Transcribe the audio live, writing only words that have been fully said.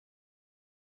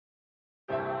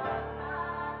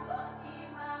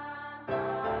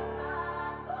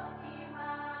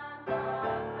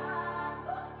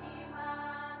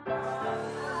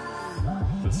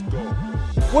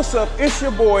What's up? It's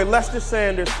your boy, Lester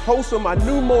Sanders, host of my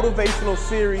new motivational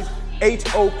series,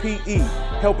 H.O.P.E,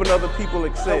 helping other people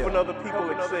excel.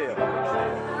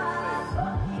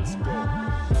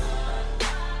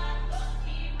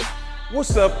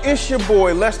 What's up? It's your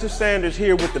boy, Lester Sanders,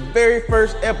 here with the very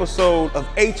first episode of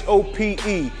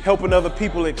H.O.P.E, helping other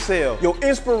people excel. Your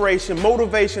inspiration,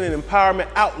 motivation, and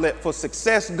empowerment outlet for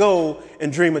success, goal,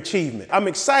 and dream achievement. I'm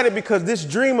excited because this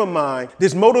dream of mine,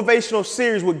 this motivational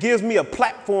series, what gives me a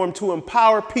platform to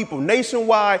empower people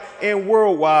nationwide and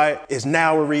worldwide, is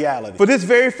now a reality. For this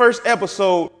very first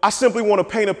episode, I simply want to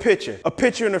paint a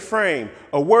picture in a frame,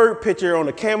 a word picture on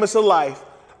the canvas of life,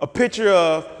 a picture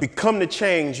of become the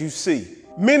change you see.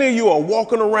 Many of you are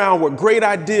walking around with great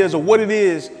ideas of what it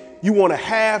is you want to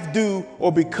have, do,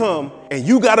 or become, and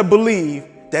you got to believe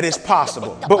that it's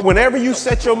possible. But whenever you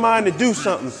set your mind to do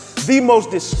something, the most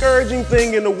discouraging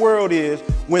thing in the world is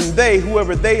when they,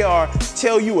 whoever they are,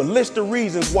 tell you a list of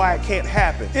reasons why it can't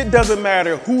happen. It doesn't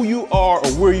matter who you are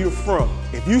or where you're from.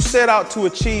 If you set out to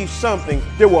achieve something,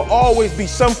 there will always be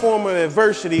some form of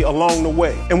adversity along the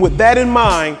way. And with that in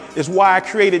mind is why I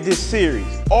created this series.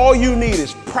 All you need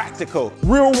is practical,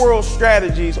 real-world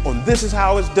strategies on this is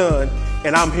how it's done,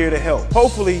 and I'm here to help.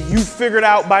 Hopefully you figured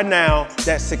out by now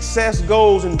that success,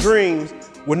 goals, and dreams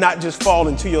will not just fall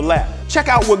into your lap. Check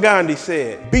out what Gandhi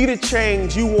said. Be the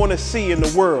change you want to see in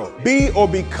the world. Be or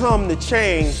become the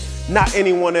change, not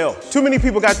anyone else. Too many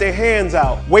people got their hands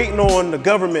out waiting on the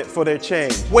government for their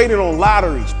change, waiting on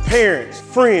lotteries, parents,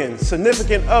 friends,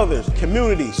 significant others,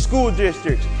 communities, school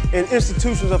districts, and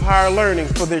institutions of higher learning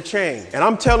for their change. And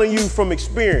I'm telling you from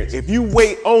experience, if you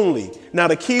wait only, now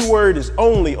the key word is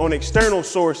only, on external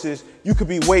sources, you could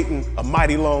be waiting a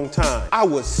mighty long time. I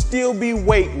would still be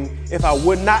waiting if I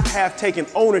would not have taken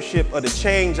ownership of the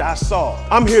change I saw.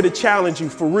 I'm here to challenge you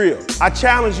for real. I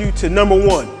challenge you to, number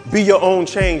one, be your own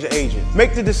change agent.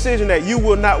 Make the decision that you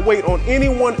will not wait on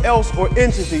anyone else or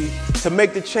entity to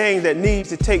make the change that needs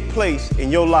to take place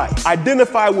in your life.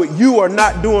 Identify what you are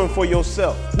not doing for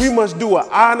yourself. We must do an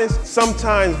honest,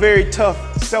 sometimes very tough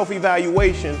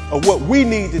self-evaluation of what we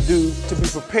need to do to be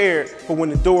prepared for when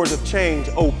the doors of change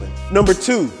open. Number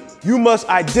two, you must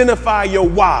identify your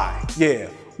why. Yeah,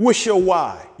 what's your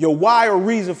why? Your why or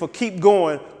reason for keep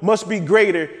going must be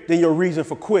greater than your reason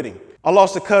for quitting. I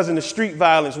lost a cousin to street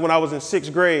violence when I was in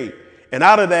 6th grade. And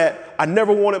out of that, I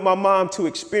never wanted my mom to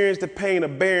experience the pain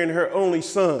of burying her only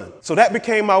son. So that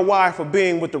became my why for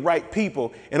being with the right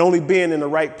people and only being in the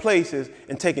right places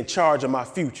and taking charge of my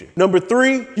future. Number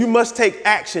three, you must take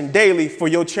action daily for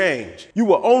your change. You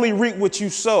will only reap what you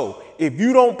sow. If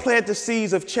you don't plant the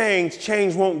seeds of change,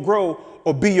 change won't grow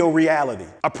or be your reality.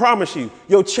 I promise you,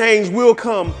 your change will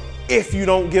come if you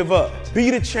don't give up. Be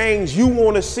the change you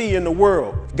want to see in the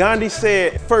world. Gandhi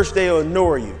said, first they'll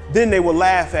ignore you, then they will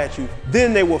laugh at you,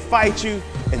 then they will fight you,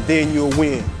 and then you'll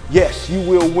win. Yes, you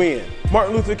will win.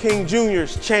 Martin Luther King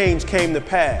Jr.'s change came to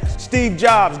pass. Steve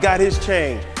Jobs got his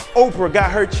change. Oprah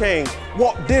got her change.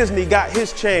 Walt Disney got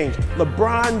his change.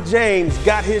 LeBron James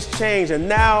got his change, and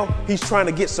now he's trying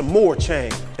to get some more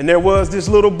change. And there was this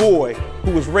little boy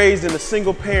who was raised in a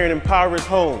single-parent impoverished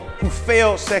home, who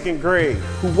failed 2nd grade,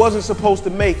 who wasn't supposed to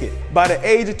make it. By the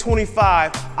age of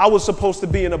 25, I was supposed to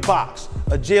be in a box,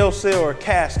 a jail cell, or a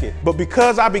casket. But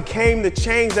because I became the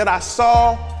change that I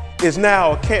saw, is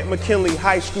now a Kent McKinley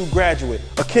High School graduate,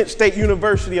 a Kent State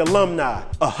University alumni,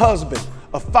 a husband,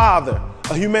 a father,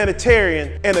 a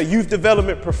humanitarian, and a youth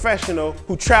development professional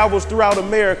who travels throughout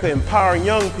America empowering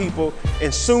young people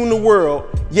and soon the world.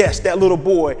 Yes, that little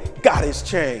boy got his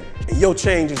change, and your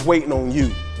change is waiting on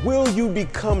you. Will you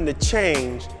become the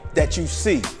change that you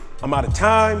see? I'm out of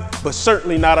time, but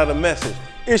certainly not out of message.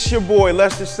 It's your boy,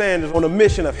 Lester Sanders, on a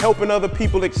mission of helping other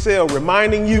people excel,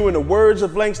 reminding you in the words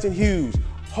of Langston Hughes,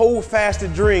 hold fast to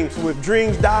dreams, so if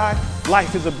dreams die,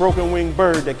 life is a broken-winged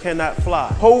bird that cannot fly.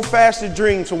 Hold fast to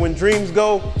dreams, so when dreams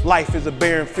go, life is a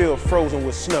barren field frozen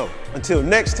with snow. Until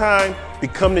next time,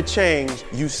 become the change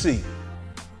you see.